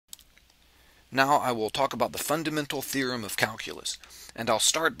Now I will talk about the fundamental theorem of calculus, and I'll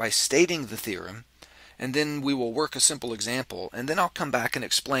start by stating the theorem, and then we will work a simple example, and then I'll come back and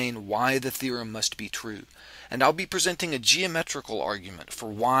explain why the theorem must be true. And I'll be presenting a geometrical argument for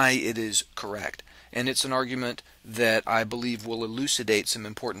why it is correct, and it's an argument that I believe will elucidate some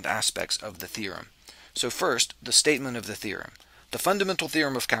important aspects of the theorem. So first, the statement of the theorem. The fundamental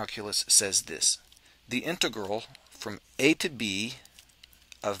theorem of calculus says this: the integral from a to b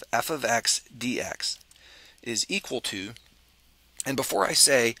of f of x dx is equal to, and before I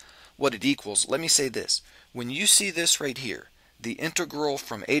say what it equals, let me say this. When you see this right here, the integral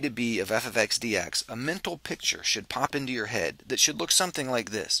from a to b of f of x dx, a mental picture should pop into your head that should look something like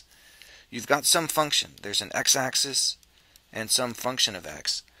this. You've got some function. There's an x-axis and some function of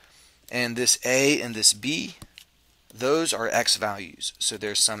x. And this a and this b, those are x values. So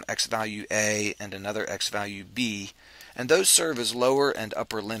there's some x value a and another x value b, and those serve as lower and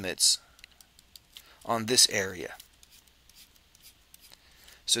upper limits on this area.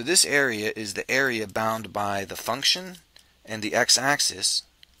 So this area is the area bound by the function and the x-axis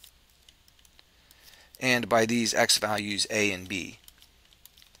and by these x values a and b.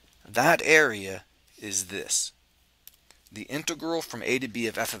 That area is this, the integral from a to b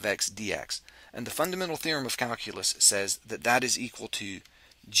of f of x dx. And the fundamental theorem of calculus says that that is equal to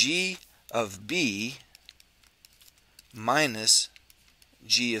g of b minus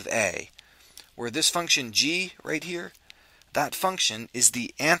g of a, where this function g right here, that function is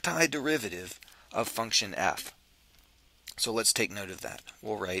the antiderivative of function f. So let's take note of that.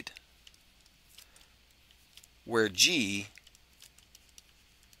 We'll write where g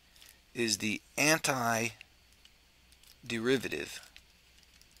is the antiderivative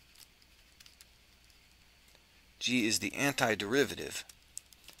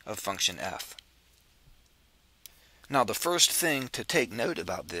of function f. Now the first thing to take note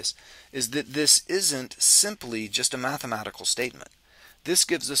about this is that this isn't simply just a mathematical statement. This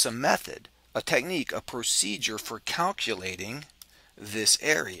gives us a method, a technique, a procedure for calculating this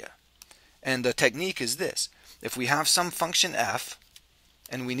area. And the technique is this: if we have some function f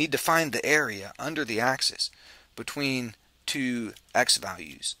and we need to find the area under the axis between two x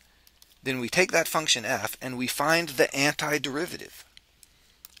values, then we take that function f and we find the antiderivative.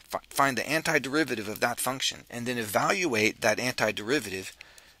 Find the antiderivative of that function and then evaluate that antiderivative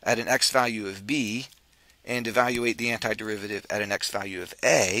at an x value of b and evaluate the antiderivative at an x value of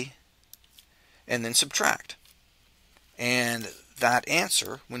a, and then subtract. And that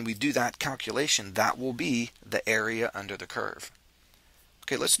answer, when we do that calculation, that will be the area under the curve.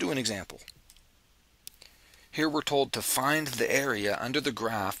 Okay, let's do an example. Here we're told to find the area under the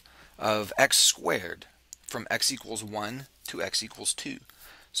graph of x squared from x equals 1 to x equals 2.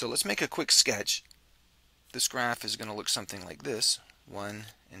 So let's make a quick sketch. This graph is going to look something like this: 1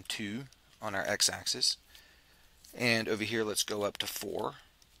 and 2 on our x-axis. And over here, let's go up to 4.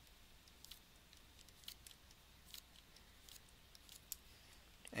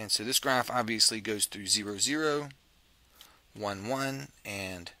 And so this graph obviously goes through 0, 0, 1, 1,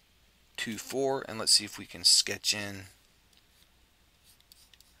 and 2, 4. And let's see if we can sketch in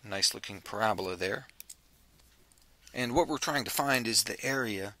a nice looking parabola there. And what we're trying to find is the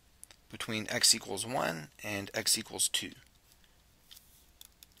area between x equals 1 and x equals 2.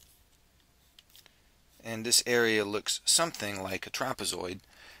 And this area looks something like a trapezoid,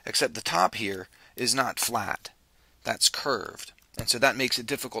 except the top here is not flat. That's curved. And so that makes it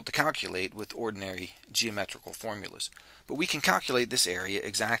difficult to calculate with ordinary geometrical formulas. But we can calculate this area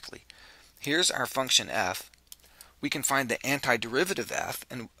exactly. Here's our function f. We can find the antiderivative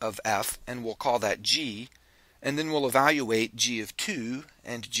of f, and we'll call that g. And then we'll evaluate g of 2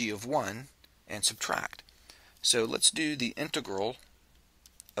 and g of 1 and subtract. So let's do the integral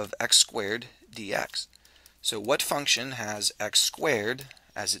of x squared dx. So what function has x squared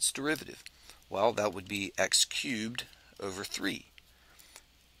as its derivative? Well, that would be x cubed over 3.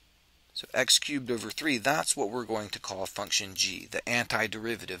 So x cubed over 3, that's what we're going to call function g, the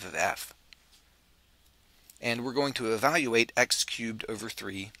antiderivative of f. And we're going to evaluate x cubed over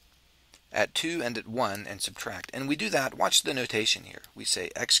 3 at 2 and at 1 and subtract. And we do that, watch the notation here. We say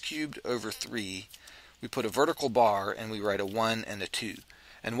x cubed over 3, we put a vertical bar and we write a 1 and a 2.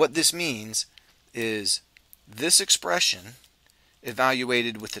 And what this means is this expression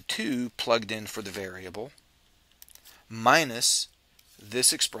evaluated with a 2 plugged in for the variable minus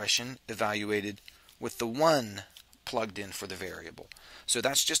this expression evaluated with the 1 plugged in for the variable. So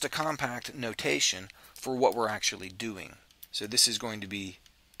that's just a compact notation for what we're actually doing. So this is going to be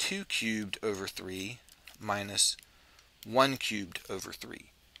 2 cubed over 3 minus 1 cubed over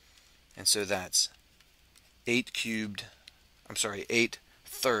 3. And so that's 8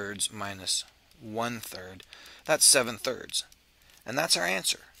 thirds minus 1/3. That's 7/3. And that's our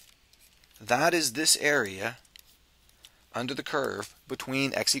answer. That is this area under the curve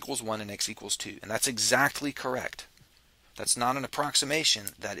between x equals 1 and x equals 2. And that's exactly correct. That's not an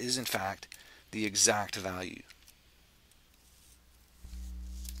approximation. That is, in fact, the exact value.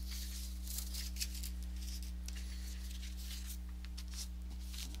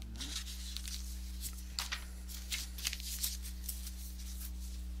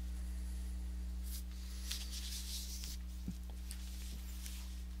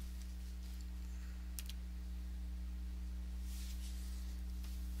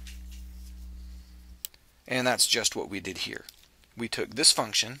 And that's just what we did here. We took this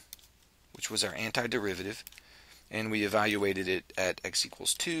function, which was our antiderivative, and we evaluated it at x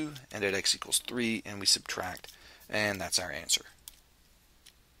equals 2 and at x equals 3, and we subtract, and that's our answer.